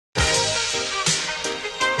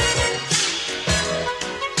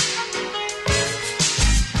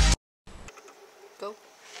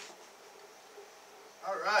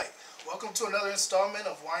to another installment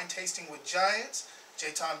of Wine Tasting with Giants,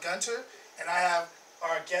 Jayton Gunter, and I have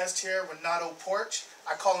our guest here, Renaudo Porch.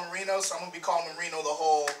 I call him Reno, so I'm going to be calling him Reno the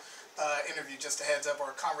whole interview, just a heads up, or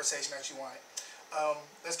a conversation that you want.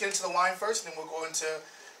 Let's get into the wine first, and then we'll go into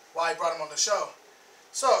why I brought him on the show.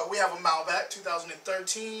 So, we have a Malbec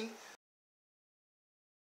 2013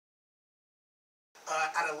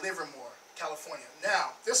 out of Livermore, California.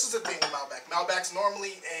 Now, this is the thing with Malbec. Malbec's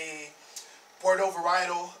normally a Bordeaux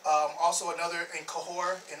varietal. Also another in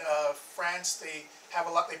Cahors in France. They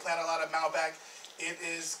plant a lot of Malbec.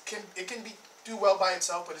 It can do well by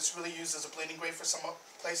itself, but it's really used as a blending grape for some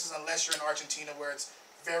places, unless you're in Argentina, where it's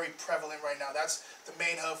very prevalent right now. That's the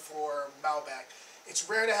main hub for Malbec. It's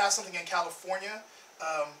rare to have something in California.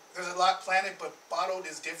 There's a lot planted, but bottled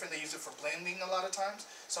is different. They use it for blending a lot of times.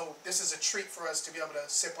 So this is a treat for us to be able to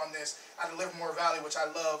sip on this out of Livermore Valley, which I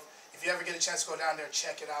love. If you ever get a chance to go down there,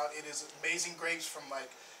 check it out. It is amazing grapes, from like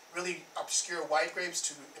really obscure white grapes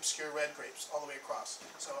to obscure red grapes, all the way across.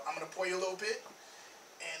 So I'm going to pour you a little bit,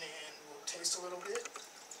 and then we'll taste a little bit.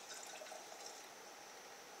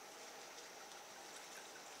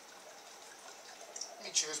 Let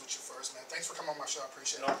me cheers with you first, man. Thanks for coming on my show. I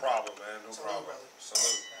appreciate it. No problem, man. No Salute, problem. brother.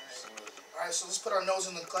 Salute. All right. Salute. All right, so let's put our nose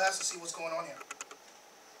in the glass and see what's going on here.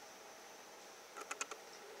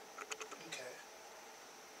 Okay.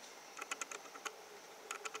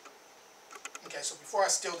 Okay, so before I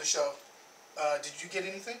steal the show, did you get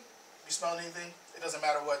anything? You smell anything? It doesn't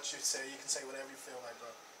matter what you say. You can say whatever you feel like, bro.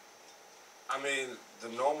 I mean, the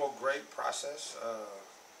normal grape process,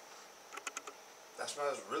 that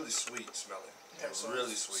smells really sweet smelling. Okay, so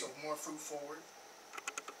really sweet. So more fruit forward.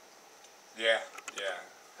 Yeah, yeah.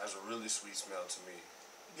 Has a really sweet smell to me.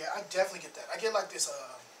 Yeah, I definitely get that. I get like this,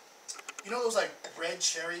 you know those like red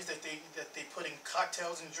cherries that they put in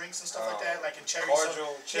cocktails and drinks and stuff like that, like in cherry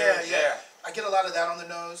cordial soda. cherries, yeah. I get a lot of that on the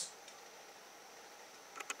nose.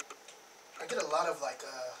 I get a lot of like,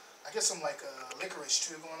 I get some like licorice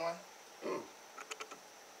too going on. Mm.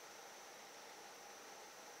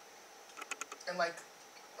 And like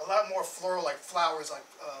a lot more floral, like flowers, like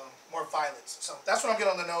more violets. So that's what I'm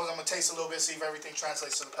getting on the nose. I'm gonna taste a little bit, see if everything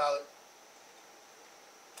translates to the palate.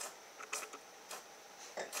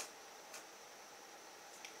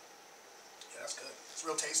 Yeah, that's good. It's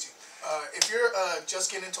real tasty. If you're just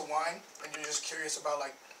getting into wine and you're just curious about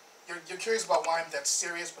like, you're curious about wine that's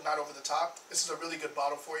serious but not over the top, this is a really good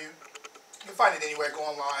bottle for you. You can find it anywhere. Go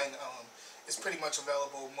online. It's pretty much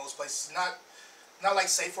available most places. Not like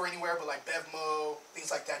Safe or anywhere, but like Bevmo,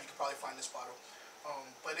 things like that. You can probably find this bottle.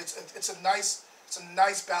 But it's a nice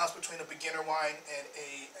balance between a beginner wine and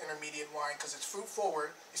a intermediate wine, because it's fruit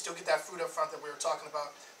forward. You still get that fruit up front that we were talking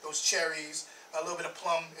about. Those cherries, a little bit of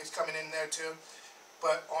plum is coming in there too.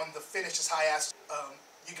 But on the finish, it's high acid.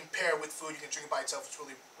 You can pair it with food. You can drink it by itself. It's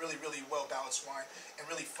really well balanced wine and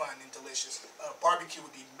really fun and delicious. Barbecue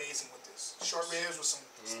would be amazing with this. Short ribs with some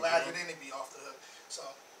lather in it, be off the hook. So.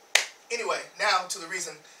 Anyway, now to the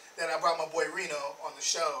reason that I brought my boy Reno on the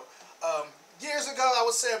show. Years ago, I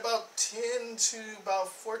would say about 10 to about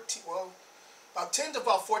 14, well, about 10 to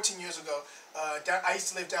about 14 years ago, I used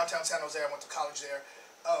to live downtown San Jose. I went to college there,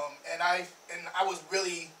 and I was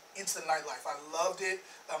really into the nightlife. I loved it.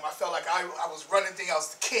 I felt like I was running things. I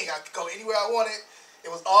was the king. I could go anywhere I wanted.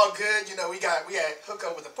 It was all good. You know, we had hook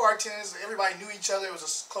up with the bartenders. Everybody knew each other. It was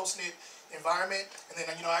a close-knit environment. And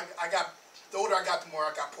then, you know, the older I got, the more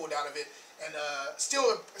I got pulled out of it, and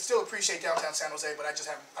still appreciate downtown San Jose, but I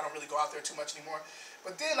don't really go out there too much anymore.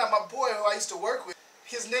 But then my boy who I used to work with,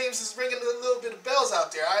 his name's is ringing a little bit of bells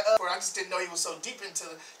out there. I just didn't know he was so deep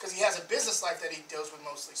into, because he has a business life that he deals with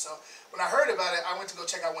mostly. So when I heard about it, I went to go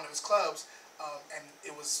check out one of his clubs, and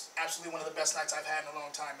it was absolutely one of the best nights I've had in a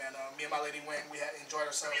long time, man. Me and my lady went, we enjoyed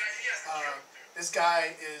ourselves. This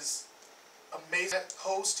guy is amazing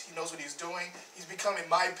host. He knows what he's doing. He's become, in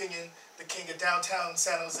my opinion, the king of downtown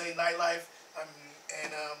San Jose nightlife.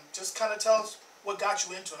 Just kind of tell us what got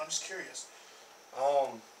you into it. I'm just curious.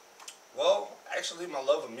 Well, actually, my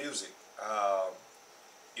love of music.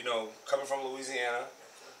 You know, coming from Louisiana,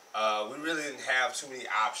 we really didn't have too many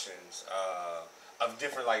options of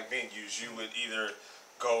different like venues. You would either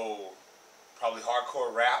go probably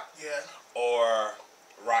hardcore rap, or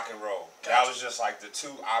rock and roll. Gotcha. That was just like the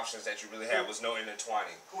two options that you really had. Was no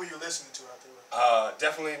intertwining. Who were you listening to out there?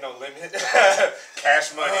 Definitely No Limit,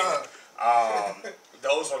 Cash Money.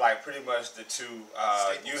 Those were like pretty much the two.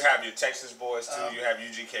 You have your Texas boys too. You have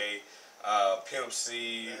UGK. Pimp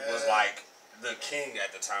C was like the king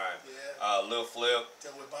at the time. Lil Flip.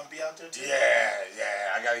 Deal with Bun B out there too? Yeah.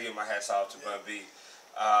 I gotta give my hats off to Bun B.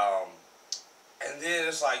 And then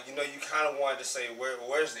it's like, you know, you kind of wanted to say,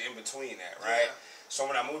 where's the in-between at, right? So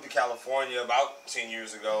when I moved to California about 10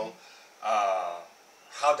 years ago,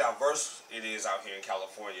 how diverse it is out here in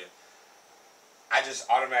California, I just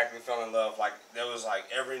automatically fell in love. Like, there was like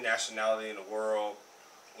every nationality in the world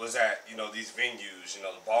was at, you know, these venues, you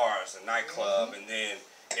know, the bars, the nightclub, and then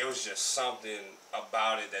it was just something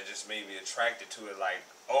about it that just made me attracted to it, like,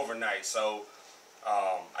 overnight. So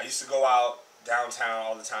I used to go out downtown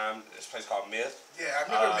all the time. This place called Myth. Yeah, I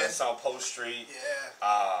remember Myth. It's on Post Street.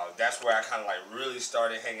 Yeah. That's where I kind of like really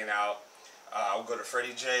started hanging out. I would go to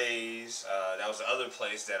Freddie J's. That was the other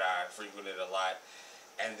place that I frequented a lot.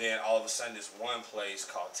 And then all of a sudden, this one place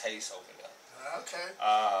called Taste opened up. Okay.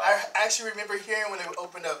 I actually remember hearing when it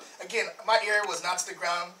opened up. Again, my ear was not to the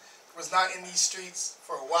ground, was not in these streets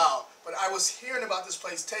for a while. But I was hearing about this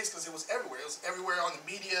place, Taste, because it was everywhere. It was everywhere on the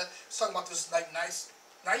media. It was talking about this like nice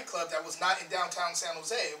nightclub that was not in downtown San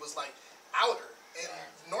Jose. It was like outer. And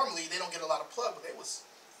normally they don't get a lot of plug, but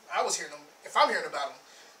I was hearing them. If I'm hearing about them,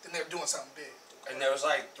 then they're doing something big. And there was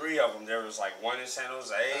like 3 of them. There was like one in San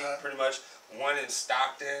Jose, pretty much, one in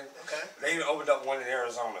Stockton. Okay. They even opened up one in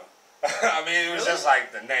Arizona. I mean, it was just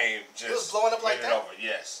like the name just it was blowing up like that. Over.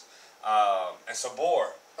 Yes. And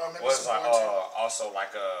Sabor was like also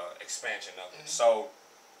like a expansion of it. So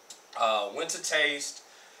went to Taste,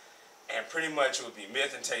 and pretty much it would be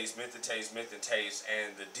Myth and Taste, Myth and Taste, Myth and Taste,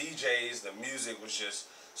 and the DJs, the music was just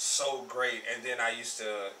so great. And then I used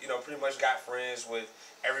to, you know, pretty much got friends with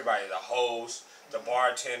everybody, the hosts, the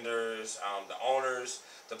bartenders, the owners,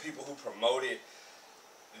 the people who promoted.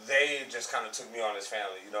 They just kind of took me on as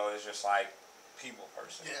family, you know. It's just like people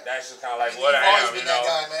person. Yeah. That's just kind of like what I am, always been that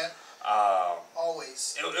guy, man.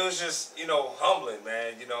 Always. It was just, you know, humbling,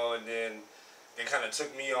 man, you know. And then they kind of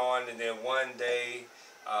took me on, and then one day,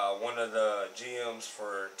 one of the GMs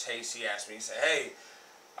for Taste, he asked me, he said, "Hey,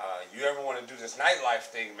 you ever want to do this nightlife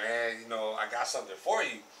thing, man? You know, I got something for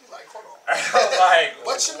you." He's like, "Hold on." Like,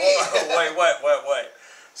 what you mean? Wait, what?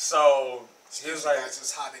 So he was like, "Guys,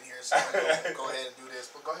 it's hot in here, so go ahead and do this."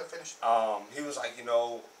 But go ahead, finish. He was like, "You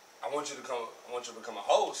know, I want you to become a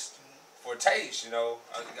host for Taste. You know,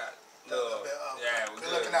 I got little,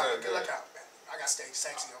 good looking out, man. I got to stay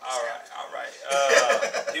sexy on this. All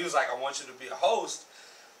right. He was like, "I want you to be a host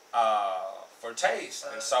for Taste,"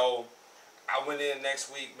 and so I went in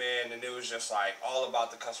next week, man, and it was just like all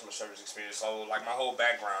about the customer service experience. So like my whole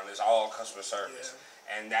background is all customer service,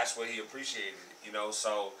 and that's what he appreciated, you know.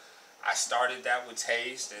 So I started that with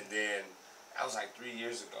Taste, and then that was like 3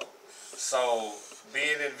 years ago. So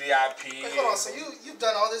being in VIP. Wait, hold on. So you've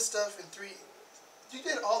done all this stuff in 3. You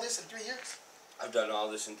did all this in 3 years? I've done all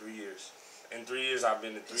this in 3 years. In 3 years, I've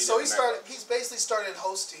been in 3. So he's basically started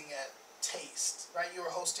hosting at Taste, right? You were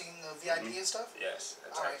hosting VIP and stuff. Yes.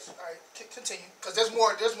 All right. Continue, because there's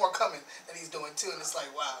more coming that he's doing too, and it's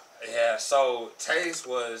like, wow. Yeah. So Taste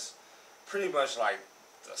was pretty much like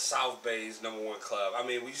the South Bay's #1 club. I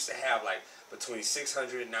mean, we used to have like between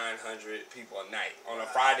 600, 900 people a night on the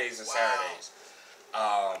Fridays and Saturdays.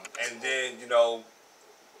 And then, you know,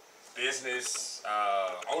 business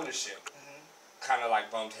ownership kind of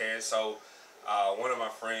like bumped heads. So one of my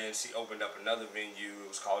friends, he opened up another venue. It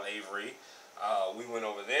was called Avery. We went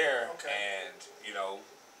over there and, you know,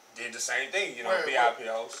 did the same thing. You know, VIP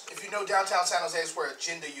host. If you know downtown San Jose, it's where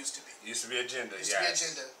Agenda used to be. Used to be Agenda, Used to be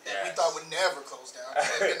Agenda. That we thought would never close down.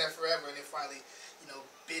 It's been there forever, and it finally, you know,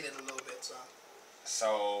 bit it a little bit.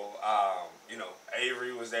 So, you know,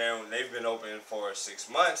 Avery was there, and they've been open for 6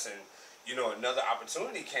 months, and, you know, another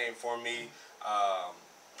opportunity came for me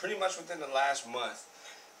pretty much within the last month.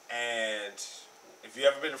 And if you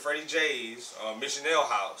ever been to Freddie J's or Mission Ale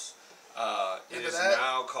House, it is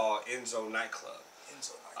now called Enzo Nightclub.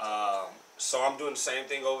 So I'm doing the same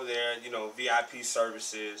thing over there, you know, VIP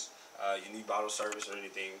services. You need bottle service or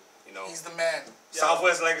anything, you know. He's the man.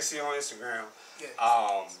 Southwest Legacy on Instagram.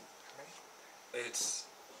 Yeah.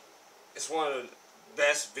 It's one of the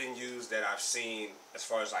best venues that I've seen as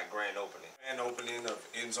far as like grand opening. Grand opening of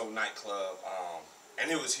Enzo Nightclub,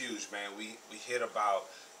 and it was huge, man. We hit about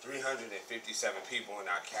 357 people, and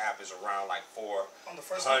our cap is around like 400 on the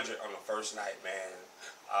first night,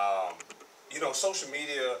 man. You know, social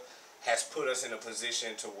media has put us in a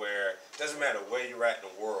position to where it doesn't matter where you're at in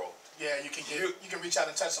the world. Yeah, you can reach out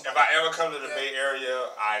and touch somebody. If I ever come to the Bay Area,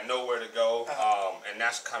 I know where to go, and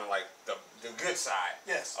that's kind of like the good side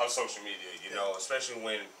of social media. You know, especially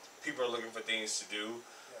when people are looking for things to do.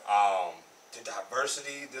 The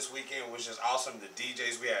diversity this weekend was just awesome. The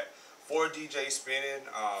DJs, we had 4 DJs spinning.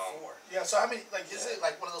 4. Yeah. So how many? Like, is it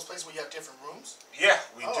like one of those places where you have different rooms? Yeah,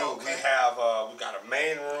 we do. Okay. We got a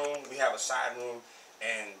main room. We have a side room,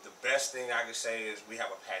 and the best thing I can say is we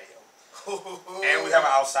have a patio. And we have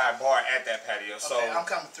an outside bar at that patio. So okay, I'm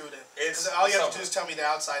coming through then. It's all you have to do is tell me the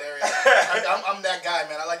outside area. I'm that guy,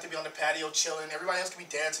 man. I like to be on the patio chilling. Everybody else can be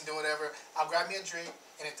dancing, doing whatever. I'll grab me a drink,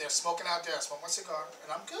 and if they're smoking out there, I smoke my cigar,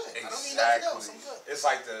 and I'm good. Exactly. I don't need nothing else. I'm good. It's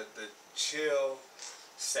like the chill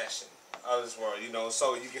session of this world, you know.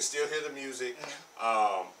 So you can still hear the music,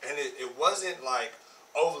 and it wasn't like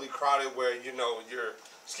overly crowded where you know you're.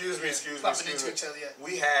 Excuse me. Each other, yeah.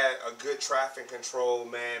 We had a good traffic control,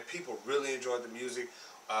 man. People really enjoyed the music.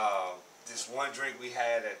 This one drink we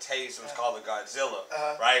had at Taste was called the Godzilla,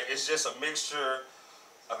 right? It's just a mixture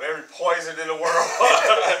of every poison in the world.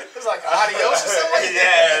 It's like adios or something.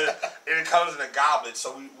 Yeah, and it comes in a goblet,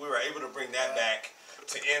 so we were able to bring that back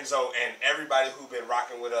to Enzo, and everybody who'd been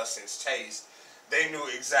rocking with us since Taste. They knew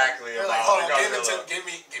exactly They're about like, the Godzilla. give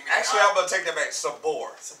me. Actually, I'm gonna take that back.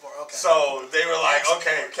 Sabor. Okay. So they were like,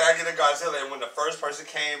 okay, can I get a Godzilla? And when the first person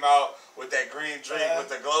came out with that green drink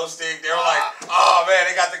with the glow stick, they were like, oh man,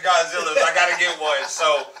 they got the Godzillas. I gotta get one.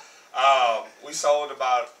 So we sold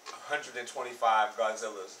about 125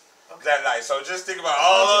 Godzillas that night. So just think about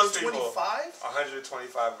all those people.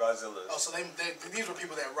 125 Godzillas. Oh, so these were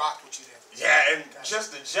people that rocked with you then. Yeah, and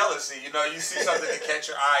just the jealousy. You know, you see something that catch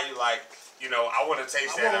your eye, you like. You know, I want to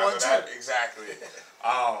taste that. I want one too. Exactly.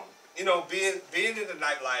 You know, being in the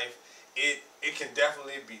nightlife, it can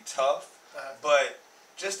definitely be tough. But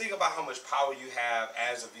just think about how much power you have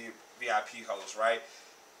as a VIP host, right?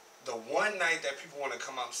 The one night that people want to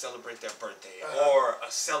come out and celebrate their birthday, or a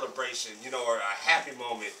celebration, you know, or a happy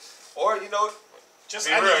moment, or you know,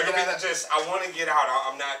 I want to get out.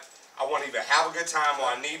 I want to either have a good time, or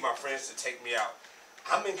I need my friends to take me out.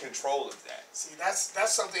 I'm in control of that. See, that's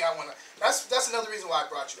something I wanna. That's another reason why I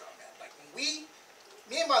brought you out, man. Like me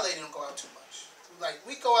and my lady don't go out too much. Like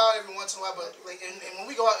we go out every once in a while, but like, and when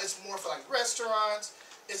we go out, it's more for like restaurants.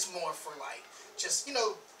 It's more for like just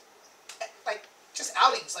like just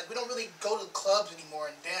outings. Like we don't really go to clubs anymore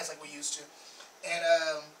and dance like we used to. And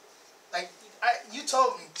you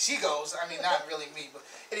told me she goes. I mean, not really me, but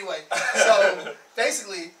anyway. So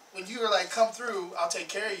basically, when you were like, come through, I'll take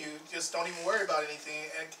care of you. Just don't even worry about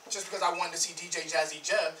anything. And just because I wanted to see DJ Jazzy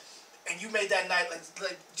Jeff, and you made that night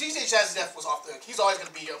like DJ Jazzy Jeff was off the hook. He's always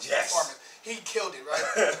gonna be a performance. He killed it,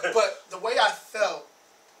 right? But the way I felt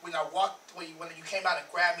when I walked, when you came out and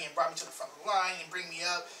grabbed me and brought me to the front of the line and bring me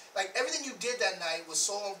up, like everything you did that night was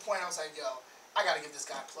so on point. I was like, yo, I gotta give this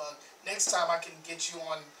guy a plug. Next time I can get you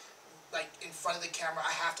on. Like in front of the camera,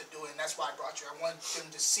 I have to do it, and that's why I brought you. I want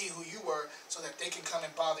them to see who you were, so that they can come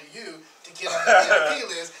and bother you to get on the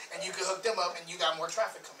VIP list, and you can hook them up, and you got more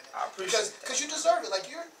traffic coming in. I appreciate because you deserve it.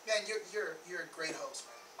 Like you're a great host,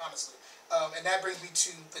 man. Honestly, and that brings me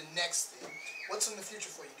to the next thing. What's in the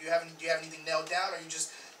future for you? Do you have anything nailed down, or you're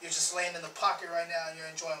just laying in the pocket right now and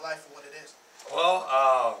you're enjoying life for what it is? Well,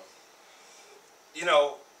 you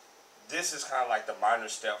know, this is kind of like the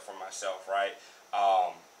minor step for myself, right?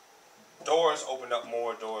 Doors opened up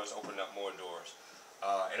more doors,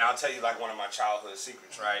 and I'll tell you like one of my childhood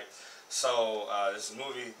secrets, right? So this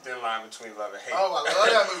movie, Thin Line Between Love and Hate. Oh, I love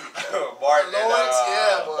that movie. Martin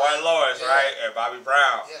Lawrence, Lawrence, right, and Bobby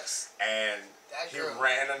Brown. Yes. And he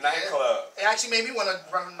ran a nightclub. It actually made me want to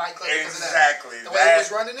run a nightclub because of that. Exactly. The way he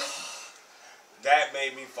was running it. That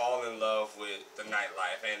made me fall in love with the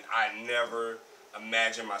nightlife, and I never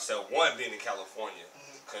imagined myself being in California.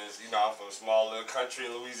 Because, you know, I'm from a small little country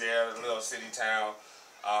in Louisiana, a little city town.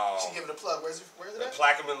 You should give it a plug. Where's it at?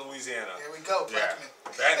 Plaquemine, Louisiana. There we go, Plaquemine.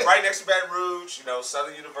 Yeah. Right next to Baton Rouge, you know,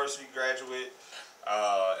 Southern University graduate.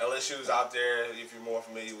 LSU's out there, if you're more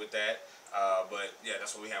familiar with that. But, yeah,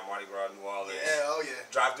 that's what we have, Mardi Gras, New Orleans. Yeah, oh yeah.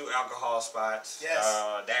 Drive-through alcohol spots. Yes.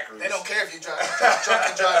 Daiquiris. They don't care if you drunk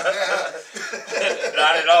and drive.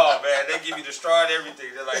 Not at all, man. They give you the straw and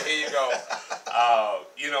everything. They're like, here you go.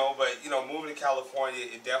 But moving to California,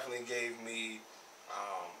 it definitely gave me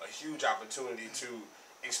a huge opportunity to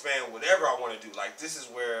expand whatever I want to do. Like, this is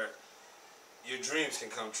where your dreams can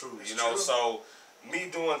come true, you know? True. So, me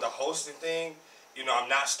doing the hosting thing, you know, I'm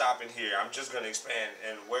not stopping here. I'm just going to expand,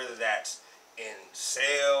 and whether that's in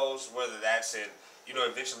sales, whether that's in, you know,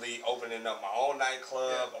 eventually opening up my own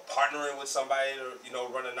nightclub, or partnering with somebody to, you know,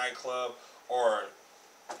 run a nightclub, or,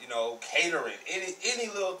 you know, catering, any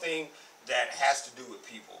little thing that has to do with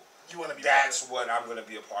people. You want to be. That's what I'm going to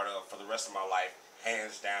be a part of for the rest of my life,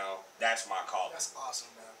 hands down. That's my calling. That's awesome,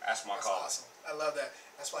 man. That's my calling. Awesome. I love that.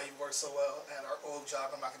 That's why you work so well at our old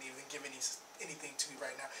job. I'm not going to even give anything to you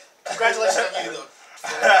right now. Congratulations on you, though.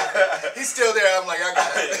 He's still there. I'm like, I got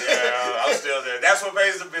it. Yeah, I'm still there. That's what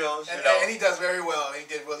pays the bills. And he does very well. He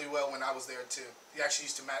did really well when I was there, too. He actually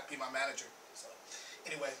used to be my manager. So.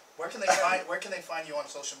 Anyway, where can they find you on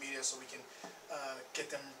social media so we can get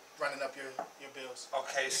them running up your bills?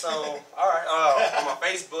 Okay, so all right, on my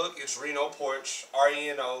Facebook it's Renaudo Porch,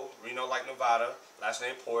 RENO, Reno like Nevada, last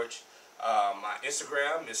name Porch. My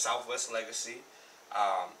Instagram is Southwest Legacy.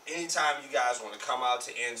 Anytime you guys want to come out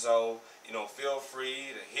to Enzo, you know, feel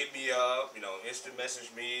free to hit me up. You know, instant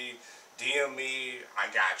message me, DM me. I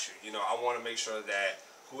got you. You know, I want to make sure that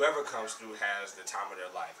whoever comes through has the time of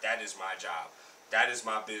their life. That is my job. That is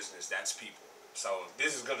my business. That's people. So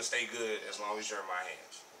this is gonna stay good as long as you're in my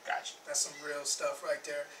hands. Gotcha. That's some real stuff right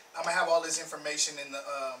there. I'm gonna have all this information in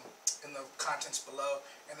the contents below,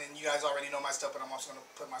 and then you guys already know my stuff, but I'm also gonna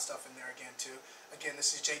put my stuff in there again too. Again,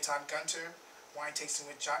 this is J-Todd Gunter, Wine Tasting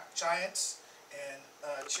with Giants, and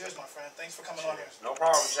cheers, my friend. Thanks for coming on here. No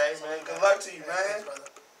problem, Jay, man. Good luck to you, man. Thanks,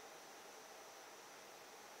 brother.